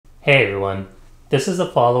Hey everyone, this is a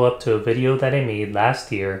follow-up to a video that I made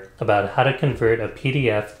last year about how to convert a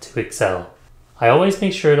PDF to Excel. I always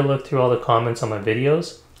make sure to look through all the comments on my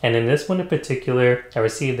videos, and in this one in particular, I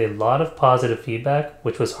received a lot of positive feedback,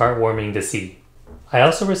 which was heartwarming to see. I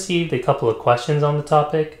also received a couple of questions on the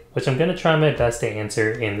topic, which I'm going to try my best to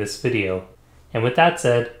answer in this video. And with that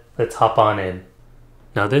said, let's hop on in.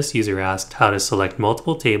 Now this user asked how to select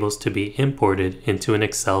multiple tables to be imported into an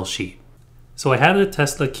Excel sheet. So I have the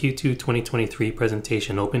Tesla Q2 2023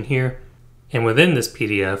 presentation open here, and within this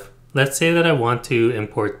PDF, let's say that I want to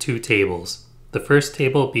import two tables. The first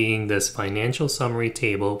table being this financial summary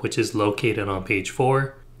table, which is located on page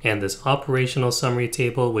 4, and this operational summary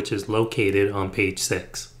table, which is located on page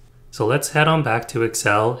 6. So let's head on back to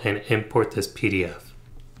Excel and import this PDF.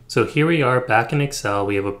 So here we are back in Excel.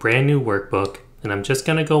 We have a brand new workbook, and I'm just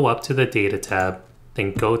going to go up to the Data tab,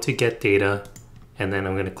 then go to Get Data, and then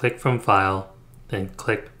I'm going to click from File, then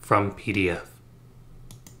click from PDF.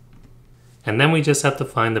 And then we just have to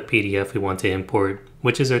find the PDF we want to import,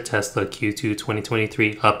 which is our Tesla Q2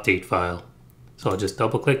 2023 update file. So I'll just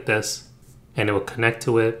double click this, and it will connect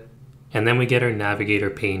to it, and then we get our navigator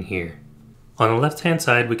pane here. On the left hand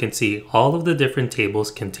side, we can see all of the different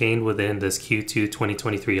tables contained within this Q2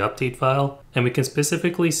 2023 update file, and we can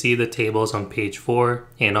specifically see the tables on page 4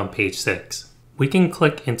 and on page 6. We can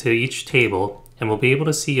click into each table and we'll be able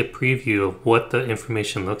to see a preview of what the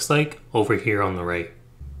information looks like over here on the right.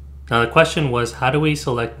 Now the question was, how do we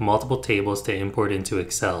select multiple tables to import into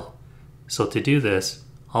Excel? So to do this,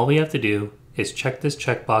 all we have to do is check this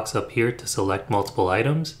checkbox up here to select multiple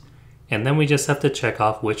items, and then we just have to check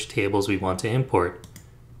off which tables we want to import.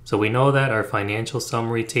 So we know that our financial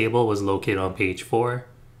summary table was located on page 4,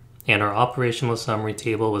 and our operational summary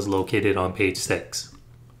table was located on page 6.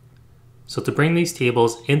 So to bring these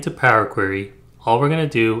tables into Power Query, all we're going to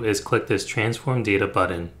do is click this Transform Data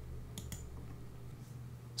button.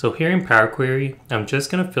 So here in Power Query, I'm just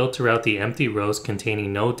going to filter out the empty rows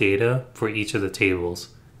containing no data for each of the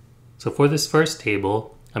tables. So for this first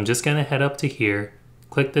table, I'm just going to head up to here,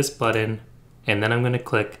 click this button, and then I'm going to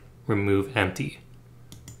click Remove Empty.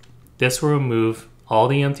 This will remove all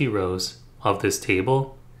the empty rows of this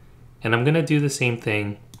table, and I'm going to do the same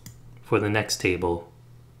thing for the next table.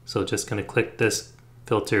 So just going to click this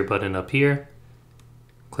filter button up here,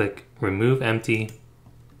 click Remove Empty,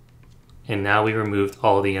 and now we removed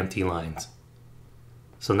all the empty lines.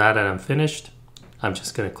 So now that I'm finished, I'm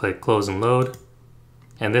just going to click Close and Load,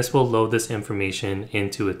 and this will load this information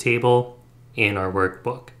into a table in our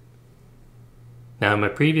workbook. Now in my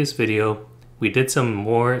previous video, we did some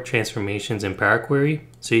more transformations in Power Query,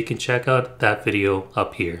 so you can check out that video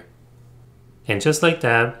up here. And just like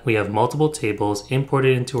that, we have multiple tables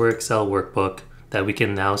imported into our Excel workbook that we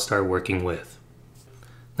can now start working with.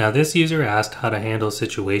 Now this user asked how to handle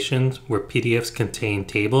situations where PDFs contain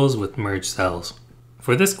tables with merged cells.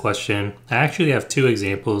 For this question, I actually have two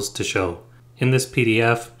examples to show. In this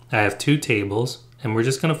PDF, I have two tables, and we're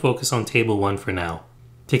just going to focus on table 1 for now.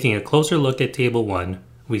 Taking a closer look at table 1,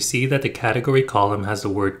 we see that the category column has the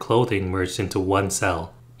word clothing merged into one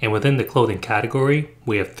cell. And within the clothing category,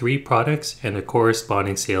 we have 3 products and their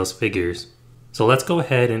corresponding sales figures. So let's go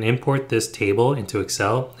ahead and import this table into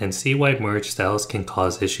Excel and see why merged cells can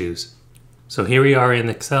cause issues. So here we are in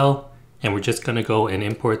Excel, and we're just going to go and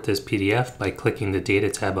import this PDF by clicking the Data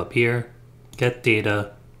tab up here, Get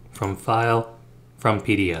Data, from File, from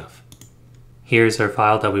PDF. Here's our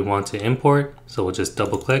file that we want to import, so we'll just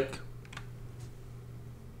double click.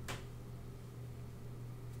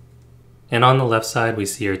 And on the left side, we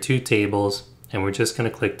see our 2 tables, and we're just going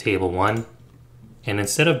to click Table 1. And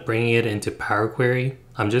instead of bringing it into Power Query,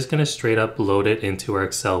 I'm just going to straight up load it into our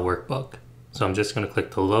Excel workbook. So I'm just going to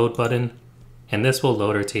click the Load button, and this will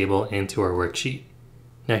load our table into our worksheet.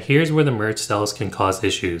 Now here's where the merged cells can cause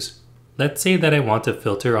issues. Let's say that I want to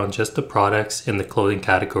filter on just the products in the clothing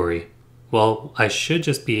category. Well, I should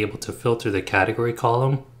just be able to filter the category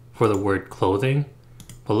column for the word clothing,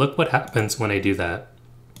 but look what happens when I do that.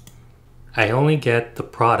 I only get the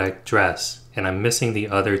product dress, and I'm missing the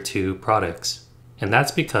other 2 products. And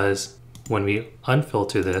that's because when we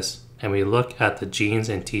unfilter this and we look at the jeans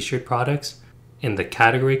and t-shirt products, in the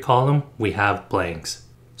category column, we have blanks.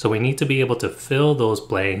 So we need to be able to fill those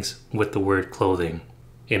blanks with the word clothing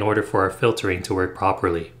in order for our filtering to work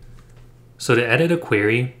properly. So to edit a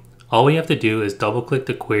query, all we have to do is double click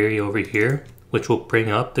the query over here, which will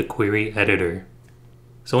bring up the query editor.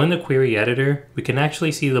 So in the query editor, we can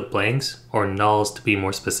actually see the blanks, or nulls to be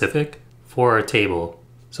more specific, for our table.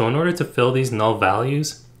 So in order to fill these null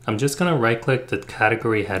values, I'm just going to right click the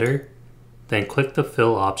category header, then click the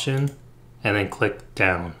fill option, and then click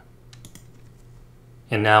down.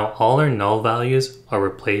 And now all our null values are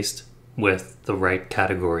replaced with the right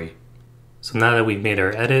category. So now that we've made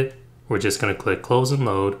our edit, we're just going to click close and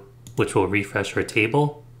load, which will refresh our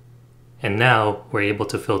table. And now we're able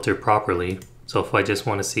to filter properly. So if I just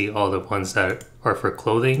want to see all the ones that are for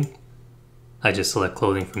clothing, I just select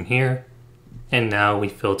clothing from here. And now we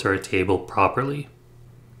filter our table properly.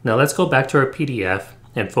 Now let's go back to our PDF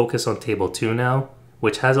and focus on table 2 now,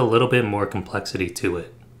 which has a little bit more complexity to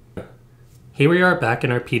it. Here we are back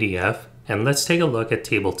in our PDF, and let's take a look at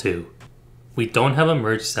table 2. We don't have a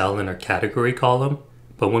merged cell in our category column,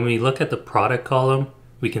 but when we look at the product column,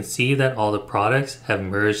 we can see that all the products have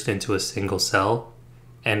merged into a single cell,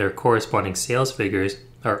 and their corresponding sales figures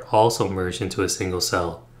are also merged into a single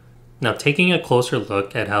cell. Now taking a closer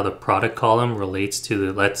look at how the product column relates to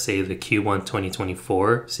the, let's say, the Q1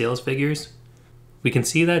 2024 sales figures, we can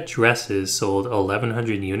see that dresses sold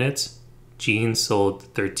 1,100 units, jeans sold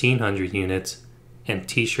 1,300 units, and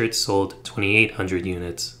t-shirts sold 2,800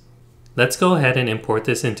 units. Let's go ahead and import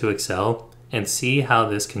this into Excel and see how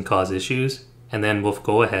this can cause issues, and then we'll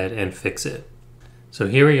go ahead and fix it. So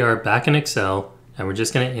here we are back in Excel, and we're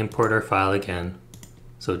just going to import our file again.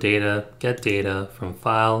 So data, get data from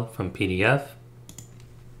file, from PDF.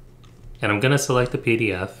 And I'm going to select the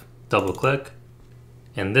PDF, double click,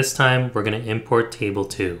 and this time we're going to import table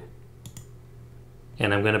 2.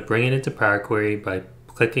 And I'm going to bring it into Power Query by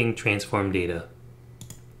clicking transform data.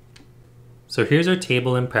 So here's our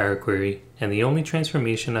table in Power Query, and the only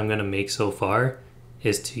transformation I'm going to make so far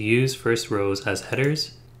is to use first rows as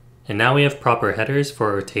headers. And now we have proper headers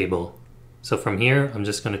for our table. So from here, I'm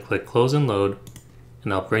just going to click close and load,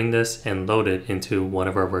 and I'll bring this and load it into one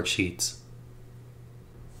of our worksheets.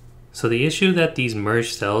 So the issue that these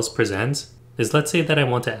merged cells presents is, let's say that I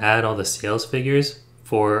want to add all the sales figures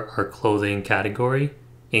for our clothing category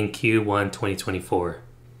in Q1 2024.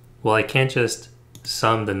 Well, I can't just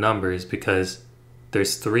sum the numbers because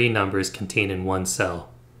there's 3 numbers contained in one cell.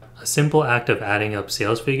 A simple act of adding up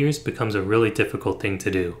sales figures becomes a really difficult thing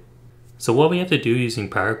to do. So what we have to do using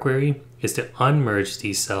Power Query is to unmerge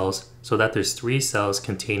these cells so that there's 3 cells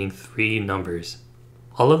containing 3 numbers.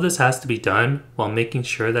 All of this has to be done while making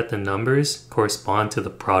sure that the numbers correspond to the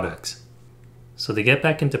products. So to get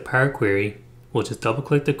back into Power Query, we'll just double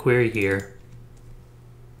click the query here,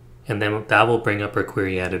 and then that will bring up our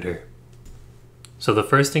query editor. So the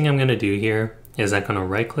first thing I'm going to do here is I'm going to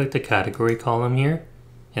right click the category column here,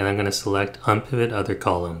 and I'm going to select Unpivot Other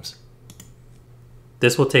Columns.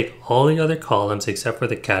 This will take all the other columns except for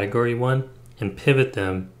the category one and pivot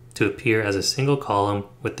them to appear as a single column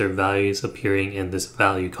with their values appearing in this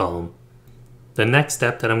value column. The next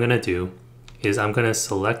step that I'm going to do is I'm going to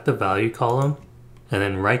select the value column and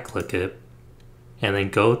then right click it, and then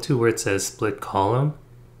go to where it says split column,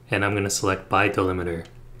 and I'm going to select by delimiter.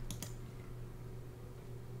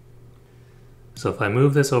 So if I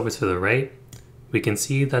move this over to the right, we can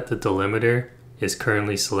see that the delimiter is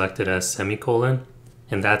currently selected as semicolon,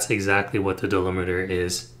 and that's exactly what the delimiter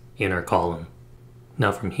is in our column.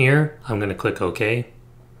 Now from here, I'm going to click OK.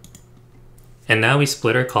 And now we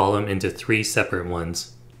split our column into 3 separate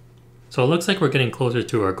ones. So it looks like we're getting closer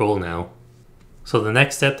to our goal now. So the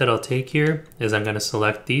next step that I'll take here is I'm going to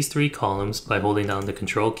select these 3 columns by holding down the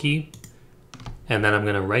Control key, and then I'm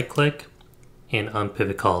going to right click and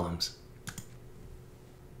unpivot columns.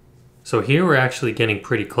 So here we're actually getting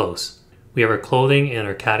pretty close. We have our clothing in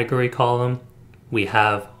our category column, we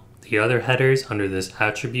have the other headers under this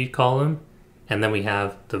attribute column, and then we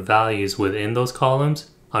have the values within those columns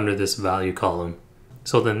under this value column.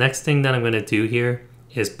 So the next thing that I'm going to do here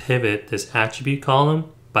is pivot this attribute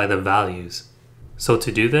column by the values. So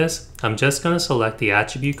to do this, I'm just going to select the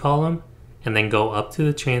attribute column and then go up to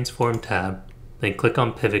the transform tab, then click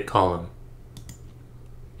on pivot column.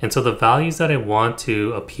 And so the values that I want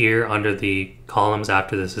to appear under the columns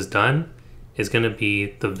after this is done is going to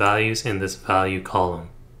be the values in this value column.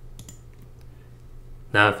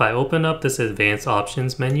 Now if I open up this advanced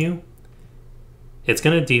options menu, it's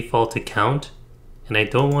going to default to count, and I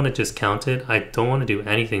don't want to just count it. I don't want to do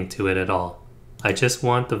anything to it at all. I just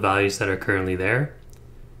want the values that are currently there.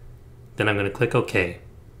 Then I'm going to click OK.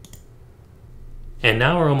 And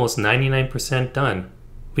now we're almost 99% done.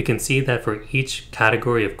 We can see that for each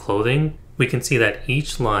category of clothing, we can see that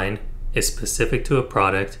each line is specific to a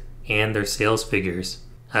product and their sales figures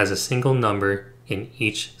as a single number in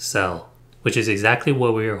each cell, which is exactly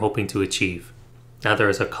what we are hoping to achieve. Now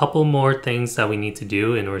there's a couple more things that we need to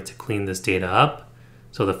do in order to clean this data up.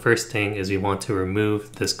 So the first thing is we want to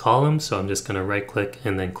remove this column. So I'm just going to right click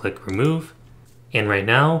and then click remove. And right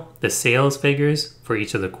now the sales figures for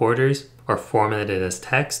each of the quarters are formatted as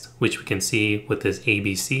text, which we can see with this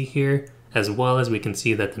ABC here as well as we can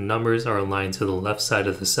see that the numbers are aligned to the left side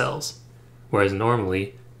of the cells, whereas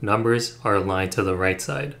normally numbers are aligned to the right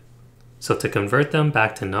side. So to convert them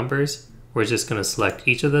back to numbers, we're just going to select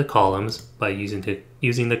each of the columns by using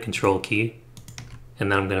the control key,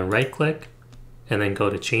 and then I'm going to right click and then go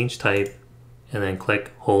to change type and then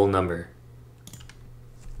click whole number.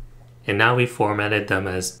 And now we formatted them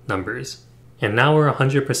as numbers. And now we're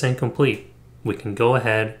 100% complete. We can go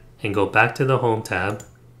ahead and go back to the Home tab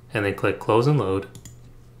and then click Close and Load.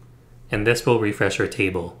 And this will refresh our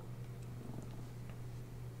table.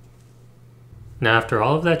 Now after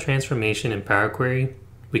all of that transformation in Power Query,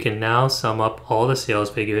 we can now sum up all the sales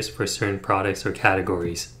figures for certain products or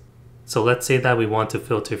categories. So let's say that we want to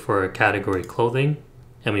filter for a category clothing,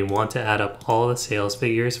 and we want to add up all the sales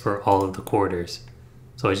figures for all of the quarters.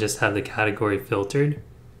 So I just have the category filtered,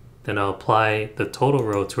 then I'll apply the total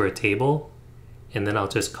row to our table, and then I'll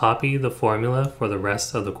just copy the formula for the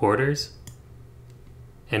rest of the quarters.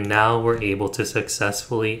 And now we're able to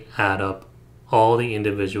successfully add up all the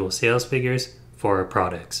individual sales figures for our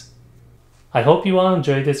products. I hope you all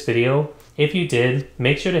enjoyed this video. If you did,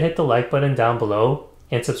 make sure to hit the like button down below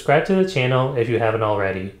and subscribe to the channel if you haven't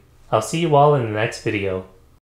already. I'll see you all in the next video.